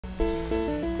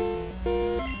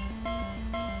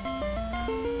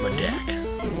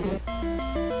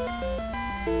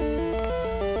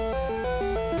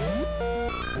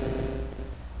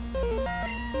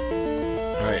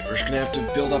just gonna have to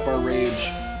build up our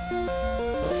rage.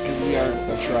 Because we are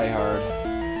a try-hard.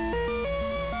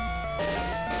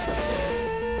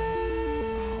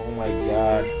 Oh my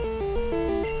god.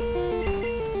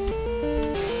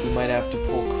 We might have to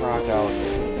pull Croc out.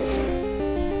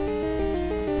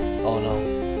 Oh no.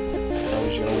 No,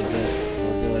 we should hold this.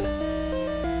 We're good.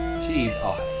 Jeez.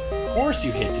 Oh, of course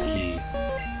you hit the key.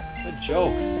 What a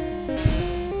joke.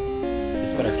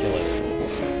 This better kill it.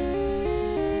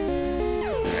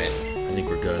 Alright, I think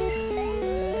we're good.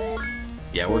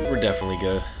 Yeah, we're definitely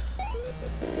good.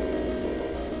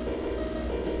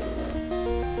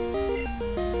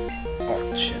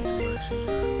 Oh, shit. I'm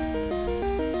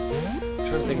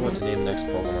trying to think of what to name the next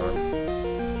Pokemon.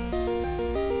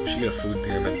 We should get a food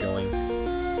pyramid going.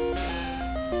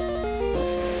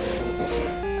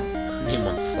 Name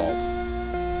one Salt.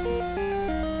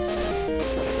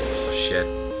 Oh, shit.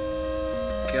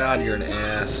 God, you're an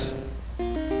ass.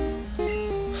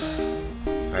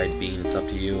 Alright, Bean, it's up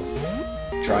to you.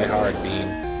 Try hard, Bean.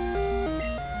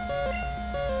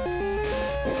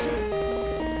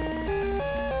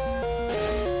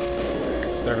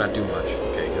 This better not do much.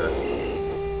 Okay, good.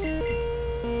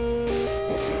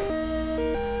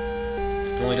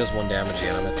 If it only does 1 damage,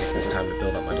 yeah, I'm gonna take this time to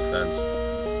build up my defense.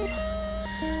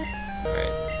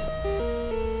 Alright.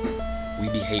 We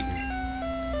be hating.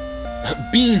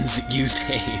 Beans used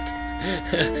hate!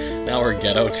 Now we're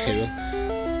ghetto too.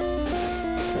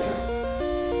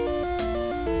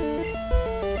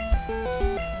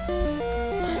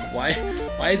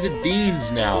 Why is it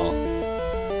Beans now?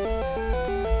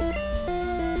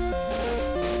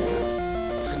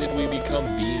 When did we become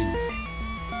Beans?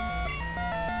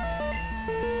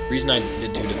 The reason I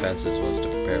did 2 defenses was to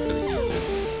prepare for the heal.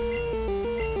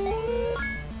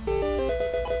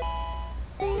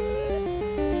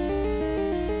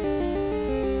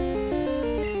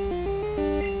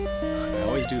 I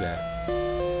always do that.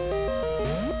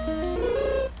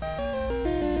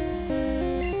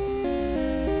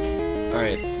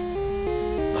 Alright.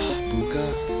 Buka?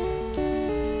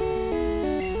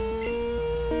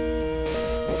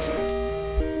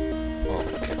 Oh,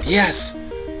 okay. Yes!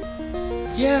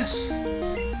 Yes!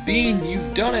 Bean,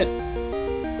 you've done it!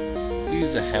 We'll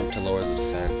use a hemp to lower the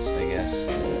defense, I guess.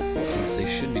 Since they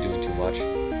shouldn't be doing too much.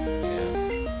 Yeah.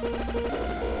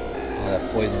 Oh, that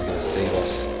poison's gonna save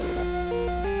us.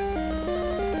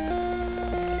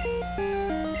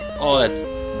 Oh, that's...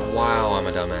 Wow, I'm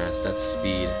a dumbass. That's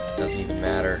speed. Doesn't even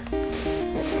matter.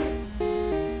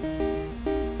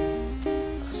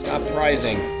 Stop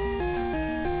prizing.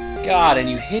 God, and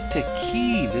you hit the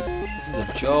key. This is a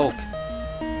joke.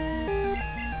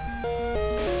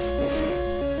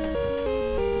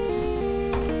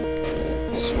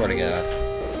 I swear to God.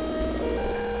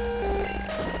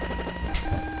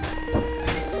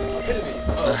 Epitome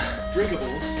of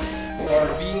drinkables are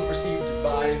being received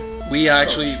by... We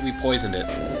poisoned it.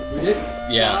 We did?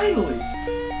 Yeah. Finally!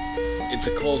 It's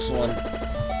a close one.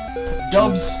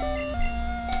 Dubs.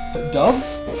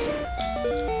 Dubs?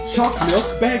 Choc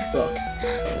milk bag fuck.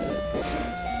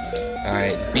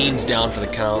 Alright, Bean's down for the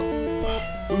count.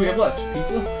 What do we have left?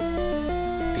 Pizza?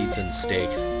 Pizza and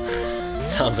steak.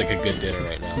 Sounds like a good dinner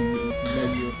right now.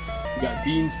 Menu. We got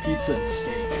beans, pizza, and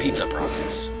steak. Pizza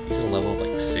progress. He's gonna level up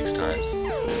like 6 times.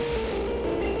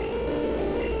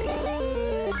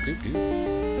 Doop doop.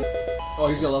 Oh,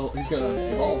 he's gonna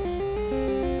evolve.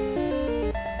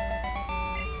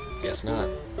 Guess not.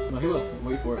 No, he will.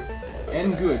 Wait for it.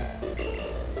 And good.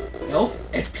 Elf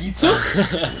as pizza?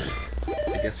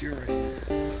 I guess you're right.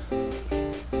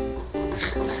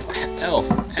 Elf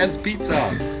as pizza.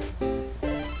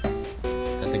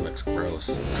 That thing looks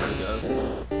gross. It does.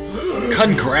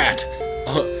 Congrat!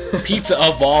 Pizza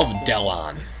evolved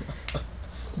Delon.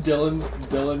 Dylan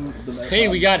the Metapod. Hey,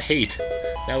 we got hate.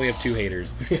 Now we have 2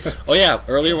 haters. Oh yeah,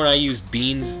 earlier when I used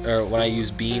Bean's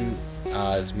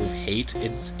move hate,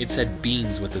 it said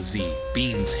beans with a Z.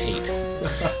 Beans hate.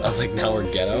 I was like, now we're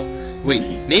ghetto. Wait,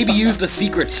 maybe use the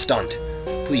secret stunt.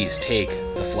 Please take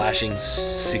the flashing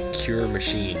secure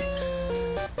machine.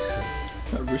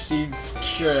 Receive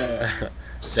secure.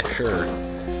 Secure.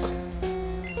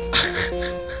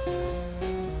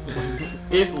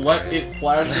 Let it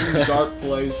flash in the dark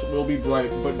place will be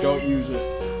bright, but don't use it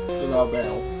without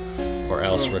battle. Or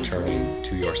else returning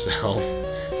to yourself.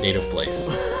 Native place.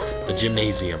 The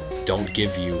gymnasium. Don't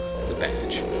give you the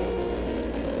badge.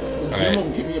 The gym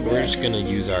won't give me a badge. We're just gonna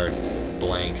use our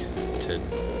blank to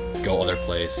go other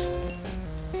place.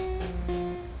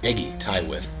 Eggy, tie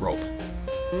with rope.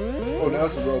 Oh, now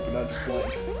it's a rope and not just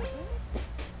blank.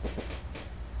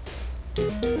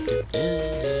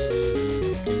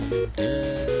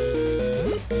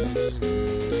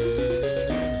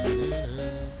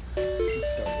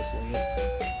 sling it.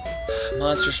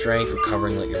 Monster strength,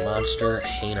 recovering, let your monster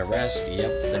hain a rest.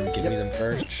 Yep, then give me them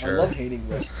first. Sure. I love hating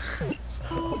rests. I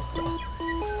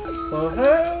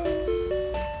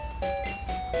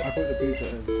put the pizza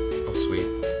in. Oh, sweet.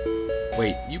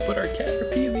 Wait, you put our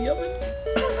Caterpie in the oven?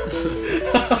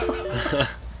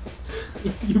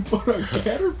 You put our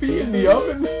Caterpie in the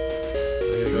oven? I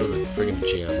gotta go to the friggin'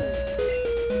 gym.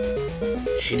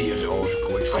 Idiot of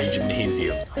Quixing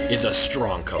Gymnasium is a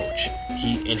strong coach.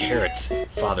 He inherits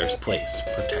father's place,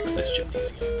 protects this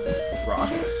gymnasium. Brock?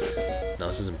 No,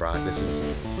 this isn't Brock. This is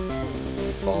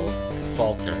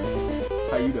Falkner.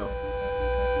 How you know?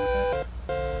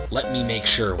 Let me make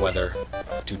sure whether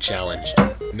to challenge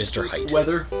Mr. Height.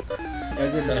 Weather?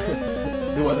 As in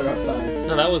the weather outside.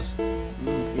 No, that was...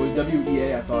 It was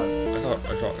W-E-A, I thought. I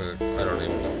don't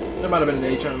even know. That might have been an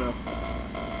H, I don't know.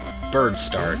 Bird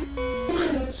start.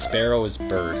 Sparrow is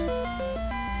bird.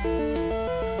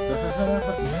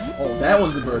 Oh, that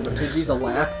one's a bird, but Pidgey's a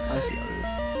lap. I see how it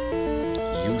is.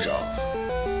 Usual.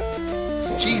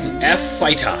 Jeez,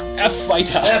 F-Fighter.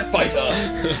 F-Fighter. F-Fighter!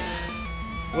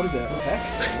 What is that, a peck?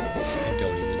 I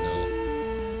don't even know.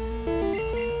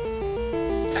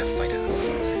 F-Fighter.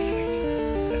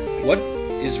 What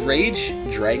is Rage?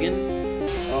 Dragon?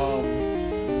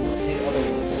 In other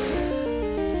words.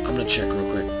 I'm gonna check real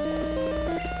quick.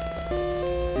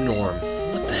 Norm.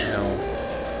 What the hell?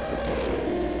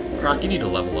 Croc, you need to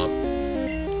level up.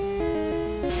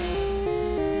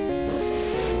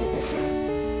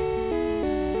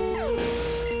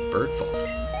 Bird fault.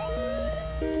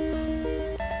 I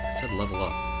said level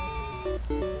up.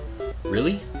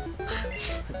 Really?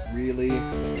 Really?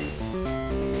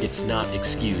 It's not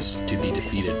excused to be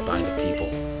defeated by the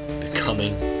people.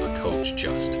 Becoming a coach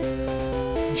just.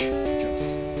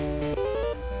 Just.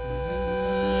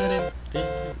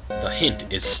 The hint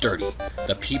is sturdy.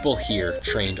 The people here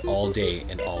trained all day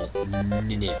and all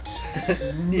knit.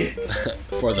 Knit.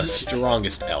 For the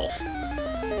strongest elf. We're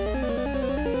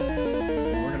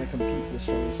gonna compete for the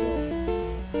strongest elf.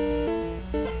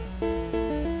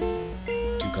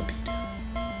 To compete.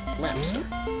 Lap start.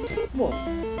 Well, look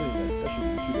at that. That should be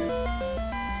too bad.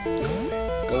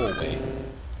 Go away.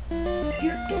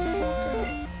 Get the fuck out.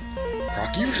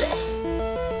 Crocusia.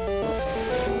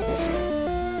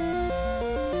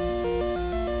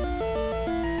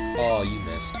 Oh, you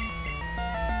missed.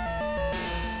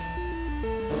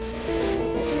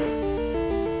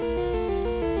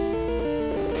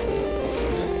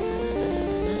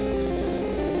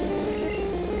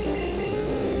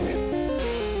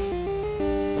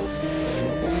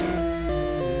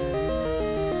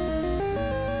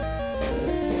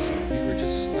 You were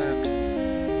just slapped.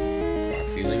 Rock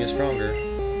feeling is stronger.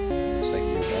 Looks like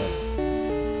you're done.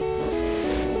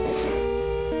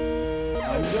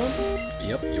 I'm done?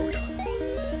 Yep, you're done.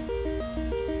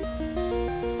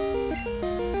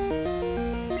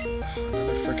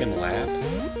 Another freaking lap?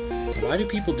 Why do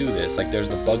people do this? Like, there's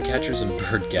the bug catchers and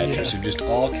bird catchers who just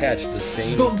all catch the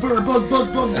same... Bug, bird, bug,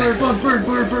 bug, bug, bird, bug, bird,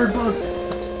 bird, bird, bug.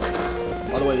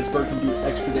 By the way, this bird can do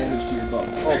extra damage to your bug.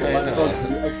 Oh, but my bug can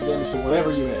do extra damage to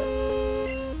whatever you have.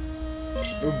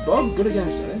 Is bug good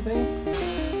against anything?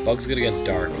 Bug's good against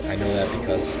dark. I know that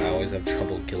because I always have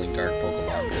trouble killing dark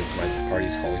Pokemon because my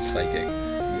party's always psychic.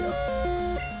 Yeah.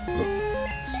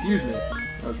 Excuse me.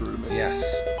 That was rude of me.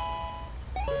 Yes.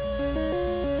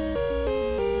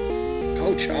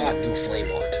 Coach, new flame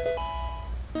art.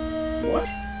 What?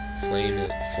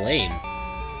 Flame?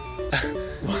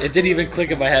 It didn't even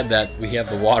click in my head that we have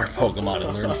the water Pokemon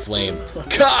and learn flame.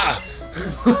 Ka!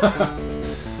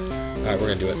 Alright, we're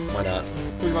gonna do it. Why not?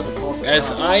 Who's about to call us?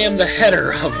 As I am the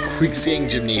header of Quixing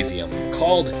Gymnasium,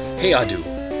 called Headu,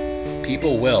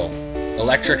 people will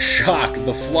electric shock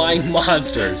the flying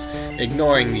monsters,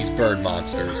 ignoring these bird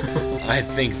monsters. I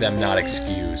think them not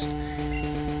excused.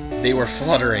 They were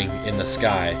fluttering in the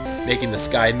sky, making the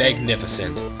sky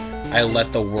magnificent. I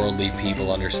let the worldly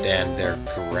people understand their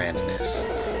grandness.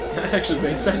 That actually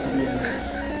made sense at the end.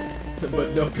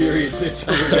 But no periods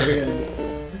until the very end.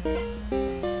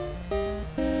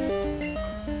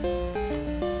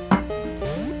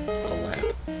 A lap.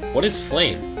 What is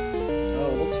flame?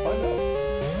 Oh, let's find out.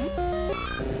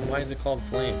 Why is it called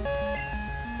flame?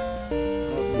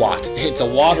 Watt. It's a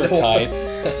water type,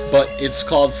 but it's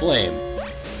called flame.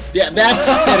 Yeah, that's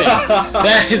fitting.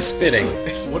 That is fitting.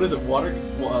 What is it? Water?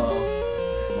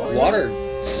 Water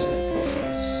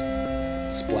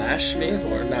splash, maybe?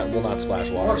 Or not? Well, not splash.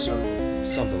 Water.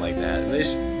 Something like that.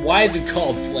 Why is it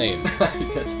called flame?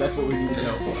 That's what we need to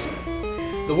know.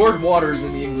 The word water is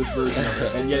in the English version of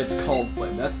it, and yet it's called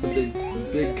flame. That's the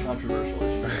big controversial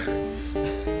issue.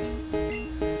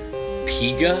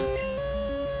 Piga?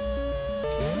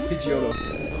 Pidgeotto.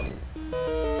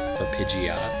 Or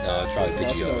Pidgeot. No, it's probably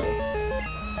Pidgeotto.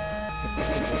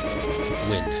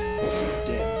 Wind.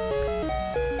 Damn.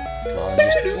 Come on,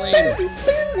 just flame.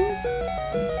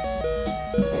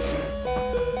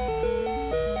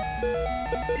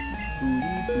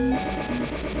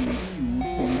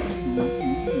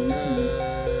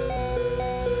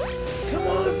 Come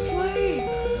on, flame!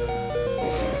 I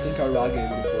think our Rage would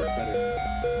have worked better.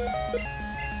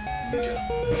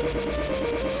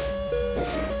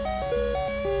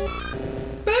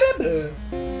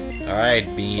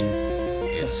 Alright, Bean.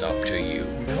 It's up to you.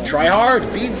 Try hard!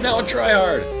 Bean's now a try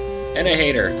hard! And a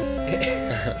hater.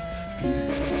 Beans.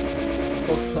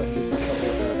 Pokemon just become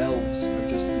their elves. Or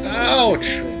just Ouch!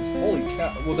 things. Holy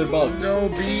cow. Well, they're bugs. No,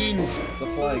 Bean! It's a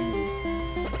flying move.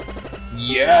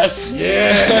 Yes!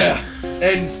 Yeah!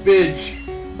 End Spidge.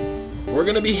 We're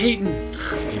gonna be hating.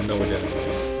 Even though we're dead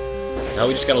anyways. Now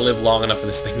we just gotta live long enough for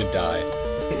this thing to die.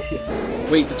 Yeah.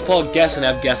 Wait, let's pull out Guess and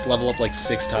have Guess level up like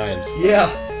 6 times. Yeah!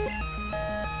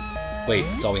 Wait,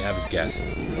 that's all we have is Guess.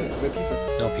 We have pizza.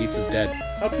 No, Pizza's dead.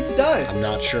 How'd pizza die? I'm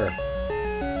not sure.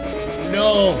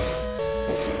 No!